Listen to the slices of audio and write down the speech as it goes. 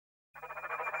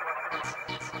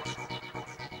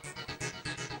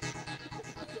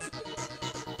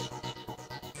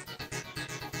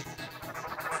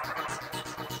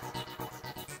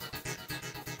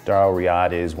Dar Al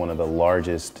Riyadh is one of the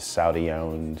largest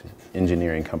Saudi-owned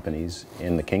engineering companies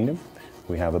in the kingdom.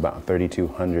 We have about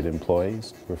 3,200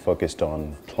 employees. We're focused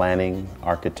on planning,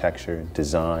 architecture,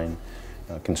 design,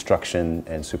 construction,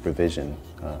 and supervision.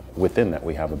 Within that,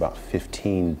 we have about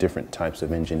 15 different types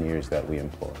of engineers that we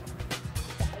employ.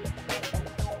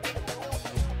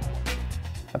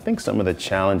 I think some of the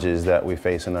challenges that we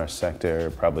face in our sector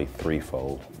are probably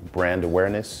threefold. Brand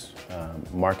awareness,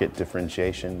 market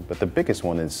differentiation, but the biggest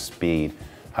one is speed.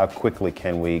 How quickly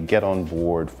can we get on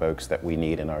board folks that we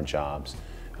need in our jobs?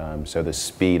 So the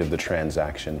speed of the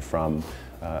transaction from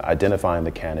identifying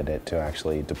the candidate to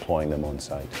actually deploying them on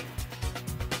site.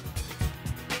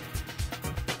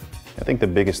 I think the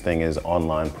biggest thing is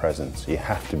online presence. You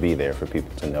have to be there for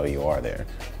people to know you are there.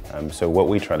 So what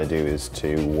we try to do is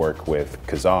to work with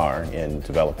Cazar in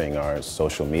developing our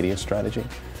social media strategy,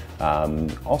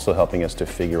 also helping us to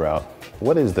figure out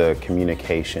what is the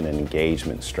communication and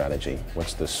engagement strategy,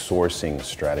 what's the sourcing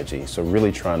strategy. So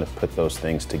really trying to put those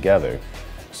things together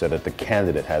so that the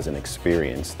candidate has an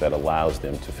experience that allows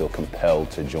them to feel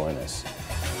compelled to join us.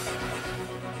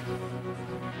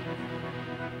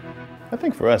 I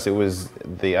think for us it was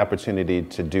the opportunity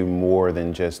to do more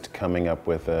than just coming up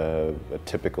with a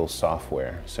typical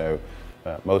software. So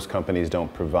most companies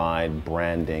don't provide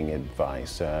branding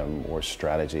advice or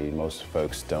strategy. Most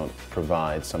folks don't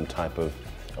provide some type of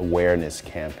awareness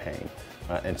campaign.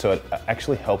 And so it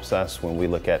actually helps us when we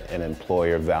look at an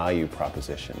employer value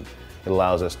proposition. It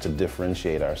allows us to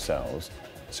differentiate ourselves.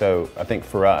 So I think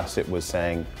for us it was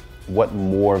saying what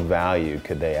more value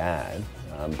could they add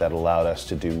that allowed us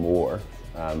to do more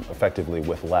effectively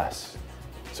with less.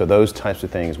 So those types of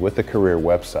things with the career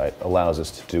website allows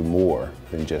us to do more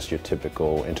than just your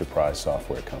typical enterprise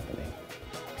software company.